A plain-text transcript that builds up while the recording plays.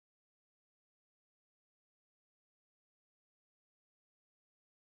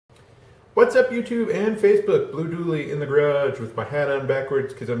What's up, YouTube and Facebook? Blue Dooley in the garage with my hat on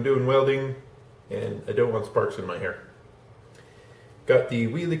backwards because I'm doing welding and I don't want sparks in my hair. Got the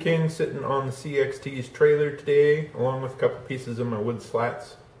Wheelie King sitting on the CXT's trailer today, along with a couple pieces of my wood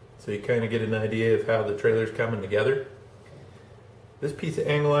slats, so you kind of get an idea of how the trailer's coming together. This piece of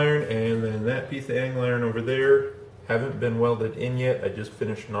angle iron and then that piece of angle iron over there haven't been welded in yet. I just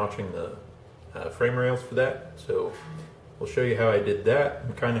finished notching the frame rails for that, so we'll show you how I did that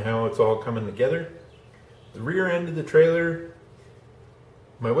and kind of how it's all coming together. The rear end of the trailer,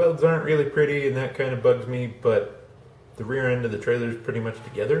 my welds aren't really pretty and that kind of bugs me, but the rear end of the trailer is pretty much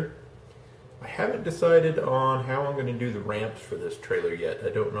together. I haven't decided on how I'm going to do the ramps for this trailer yet. I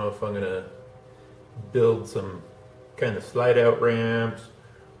don't know if I'm going to build some kind of slide out ramps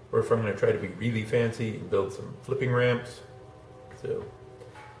or if I'm going to try to be really fancy and build some flipping ramps. So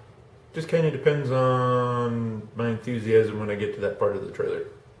just kind of depends on my enthusiasm when I get to that part of the trailer.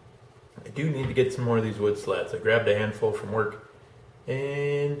 I do need to get some more of these wood slats. I grabbed a handful from work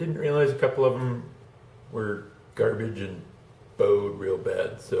and didn't realize a couple of them were garbage and bowed real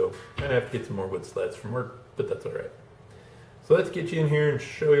bad. So I'm gonna have to get some more wood slats from work, but that's all right. So let's get you in here and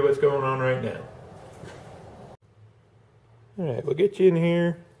show you what's going on right now. All right, we'll get you in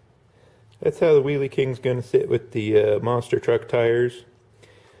here. That's how the Wheelie King's gonna sit with the monster truck tires.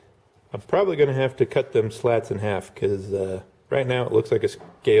 I'm probably going to have to cut them slats in half because right now it looks like a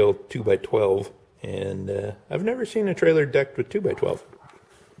scale 2x12 and I've never seen a trailer decked with 2x12.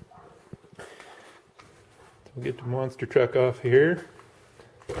 So we'll get the monster truck off here.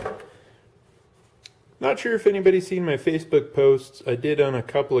 Not sure if anybody's seen my Facebook posts. I did on a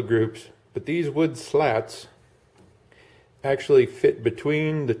couple of groups, but these wood slats actually fit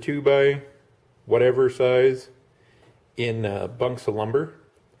between the 2x whatever size in bunks of lumber.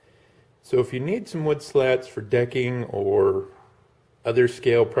 So if you need some wood slats for decking or other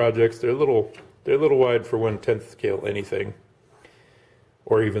scale projects, they're a little wide for 1/10 scale anything,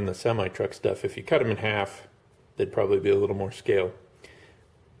 or even the semi-truck stuff. If you cut them in half, they'd probably be a little more scale.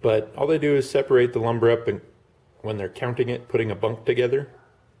 But all they do is separate the lumber up, and when they're counting it, putting a bunk together,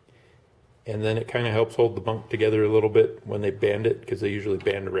 and then it kind of helps hold the bunk together a little bit when they band it, because they usually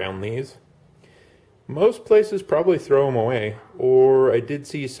band around these. Most places probably throw them away, or I did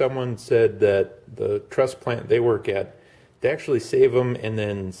see someone said that the truss plant they work at, they actually save them and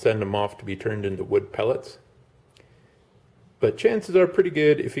then send them off to be turned into wood pellets. But chances are pretty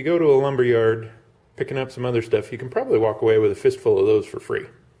good, if you go to a lumber yard picking up some other stuff, you can probably walk away with a fistful of those for free.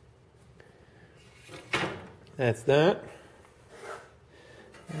 That's that.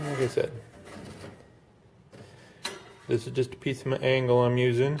 Like I said, this is just a piece of my angle I'm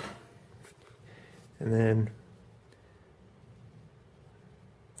using. And then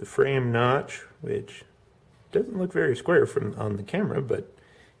the frame notch, which doesn't look very square from on the camera, but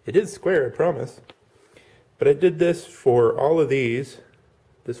it is square, I promise. But I did this for all of these.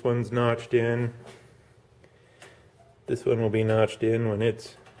 This one's notched in. This one will be notched in when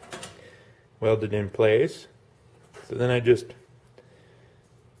it's welded in place. So then I just,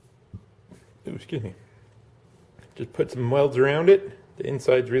 excuse me, just put some welds around it. The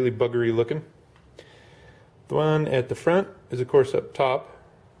inside's really buggery looking. The one at the front is of course up top,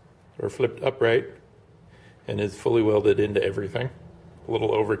 or flipped upright, and is fully welded into everything. A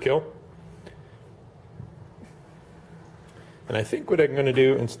little overkill. And I think what I'm going to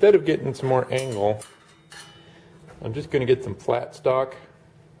do, instead of getting some more angle, I'm just going to get some flat stock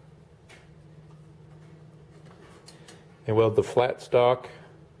and weld the flat stock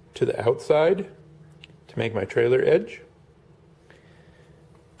to the outside to make my trailer edge.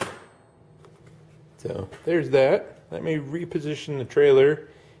 So there's that. Let me reposition the trailer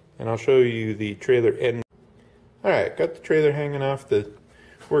and I'll show you the trailer end. Alright, got the trailer hanging off the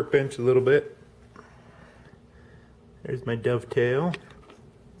workbench a little bit. There's my dovetail.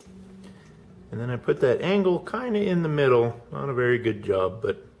 And then I put that angle kind of in the middle. Not a very good job,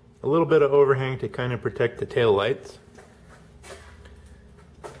 but a little bit of overhang to kind of protect the tail lights.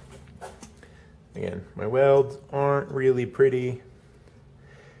 Again, my welds aren't really pretty.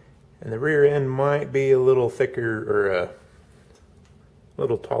 And the rear end might be a little thicker or a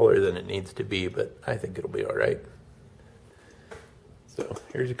little taller than it needs to be, but I think it'll be all right. So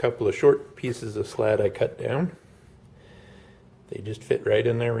here's a couple of short pieces of slat I cut down. They just fit right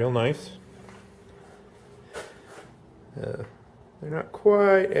in there real nice. They're not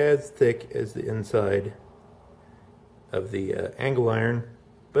quite as thick as the inside of the angle iron,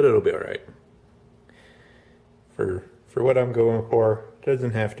 but it'll be all right. For what I'm going for,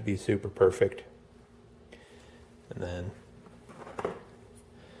 doesn't have to be super perfect. And then,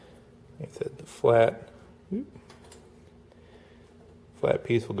 like I said, the flat Flat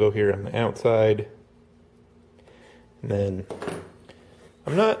piece will go here on the outside. And then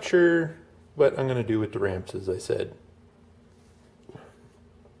I'm not sure what I'm going to do with the ramps, as I said.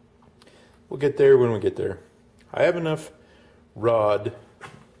 We'll get there when we get there. I have enough rod,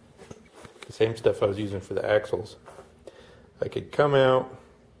 the same stuff I was using for the axles. I could come out,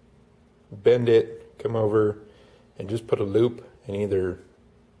 bend it, come over, and just put a loop and either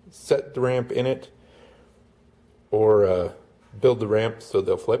set the ramp in it or build the ramp so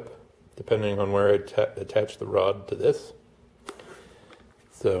they'll flip, depending on where I attach the rod to this.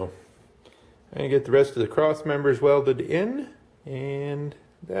 So I'm going to get the rest of the cross members welded in, and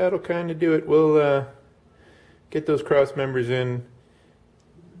that'll kind of do it. We'll get those cross members in,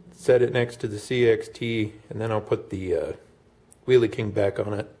 set it next to the CXT, and then I'll put the Wheelie King back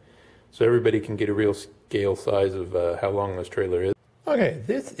on it so everybody can get a real scale size of how long this trailer is. Okay,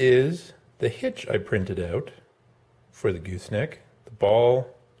 this is the hitch I printed out for the gooseneck. The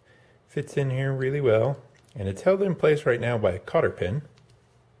ball fits in here really well, and it's held in place right now by a cotter pin,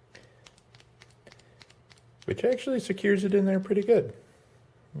 which actually secures it in there pretty good.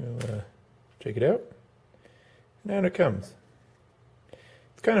 We'll check it out, and out it comes.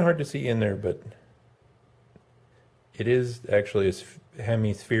 It's kind of hard to see in there, but it is actually a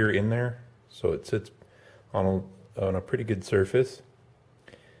hemisphere in there, so it sits on a pretty good surface.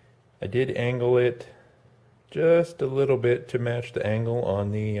 I did angle it just a little bit to match the angle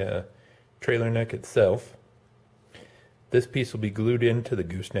on the trailer neck itself. This piece will be glued into the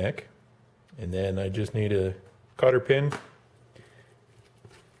gooseneck, and then I just need a cotter pin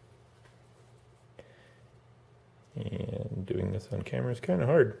and doing this on camera is kind of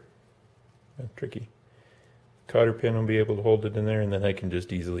hard. That's tricky. Cotter pin will be able to hold it in there, and then I can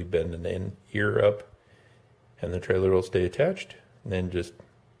just easily bend an ear up and the trailer will stay attached, and then just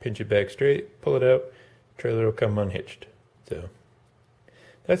pinch it back straight, pull it out, trailer will come unhitched. So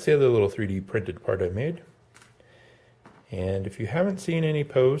that's the other little 3D printed part I made. And if you haven't seen any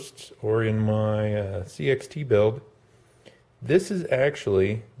posts or in my CXT build, this is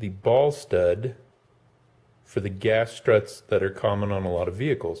actually the ball stud for the gas struts that are common on a lot of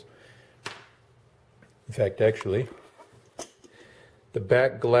vehicles. In fact, actually, the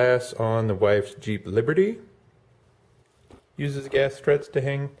back glass on the wife's Jeep Liberty uses gas struts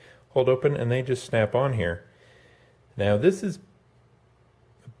to hold open, and they just snap on here. Now this is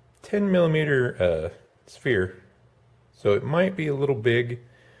a 10 millimeter sphere, so it might be a little big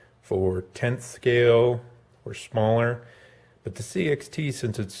for 10th scale or smaller, but the CXT,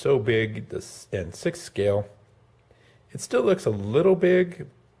 since it's so big, and 6th scale, it still looks a little big,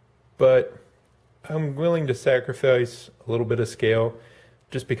 but I'm willing to sacrifice a little bit of scale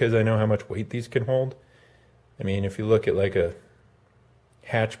just because I know how much weight these can hold. I mean, if you look at like a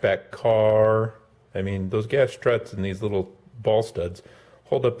hatchback car, I mean, those gas struts and these little ball studs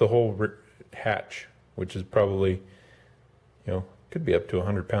hold up the whole hatch, which is probably, could be up to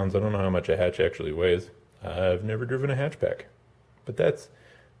 100 pounds. I don't know how much a hatch actually weighs. I've never driven a hatchback. But that's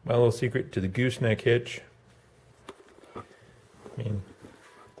my little secret to the gooseneck hitch. I mean,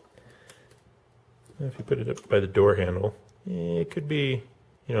 if you put it up by the door handle, it could be,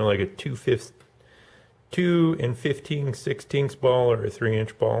 like a 2 15/16 ball or a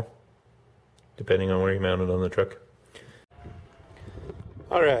 3-inch ball, depending on where you mount it on the truck.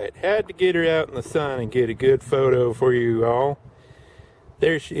 Alright, had to get her out in the sun and get a good photo for you all.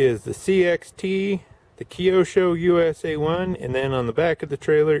 There she is, the CXT, the Kyosho USA1, and then on the back of the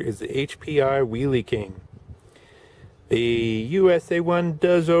trailer is the HPI Wheelie King. The USA1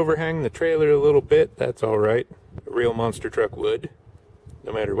 does overhang the trailer a little bit. That's alright. A real monster truck would,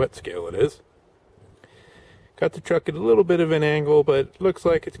 no matter what scale it is. Got the truck at a little bit of an angle, but looks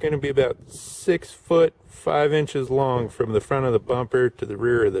like it's going to be about 6 foot 5 inches long from the front of the bumper to the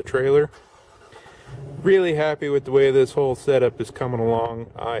rear of the trailer. Really happy with the way this whole setup is coming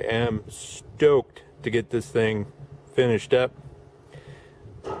along. I am stoked to get this thing finished up.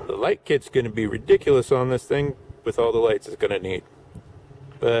 The light kit's going to be ridiculous on this thing with all the lights it's going to need,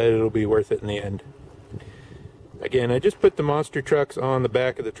 but it'll be worth it in the end. Again, I just put the monster trucks on the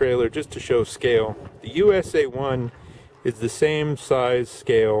back of the trailer just to show scale. The USA1 is the same size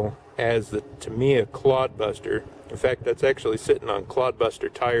scale as the Tamiya Clodbuster. In fact, that's actually sitting on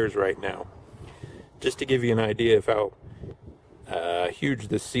Clodbuster tires right now. Just to give you an idea of how huge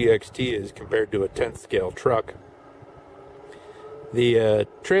the CXT is compared to a 10th scale truck. The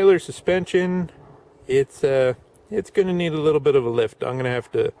trailer suspension, it's going to need a little bit of a lift. I'm going to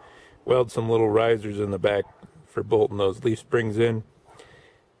have to weld some little risers in the back for bolting those leaf springs in.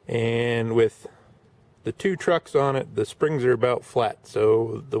 And with the 2 trucks on it, the springs are about flat,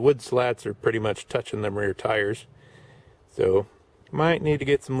 so the wood slats are pretty much touching the rear tires. So Might need to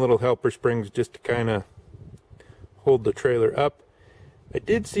get some little helper springs just to kind of hold the trailer up. I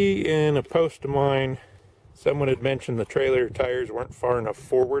did see in a post of mine, someone had mentioned the trailer tires weren't far enough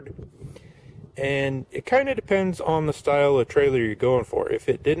forward. And it kind of depends on the style of trailer you're going for. If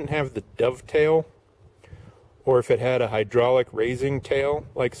it didn't have the dovetail, or if it had a hydraulic raising tail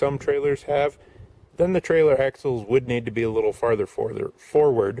like some trailers have, then the trailer axles would need to be a little farther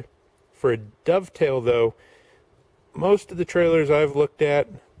forward. For a dovetail though, most of the trailers I've looked at,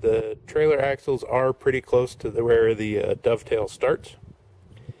 the trailer axles are pretty close to where the dovetail starts.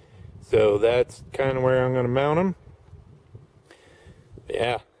 So that's kind of where I'm going to mount them.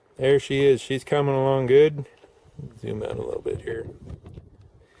 Yeah, there she is. She's coming along good. Zoom out a little bit here.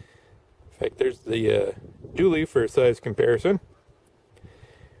 In fact, there's the dually for a size comparison.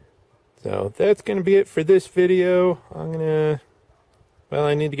 So that's going to be it for this video.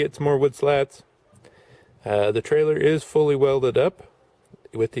 I need to get some more wood slats. The trailer is fully welded up,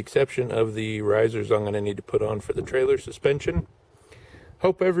 with the exception of the risers I'm going to need to put on for the trailer suspension.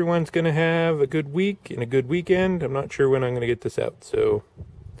 Hope everyone's going to have a good week and a good weekend. I'm not sure when I'm going to get this out, so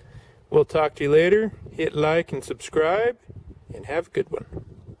we'll talk to you later. Hit like and subscribe, and have a good one.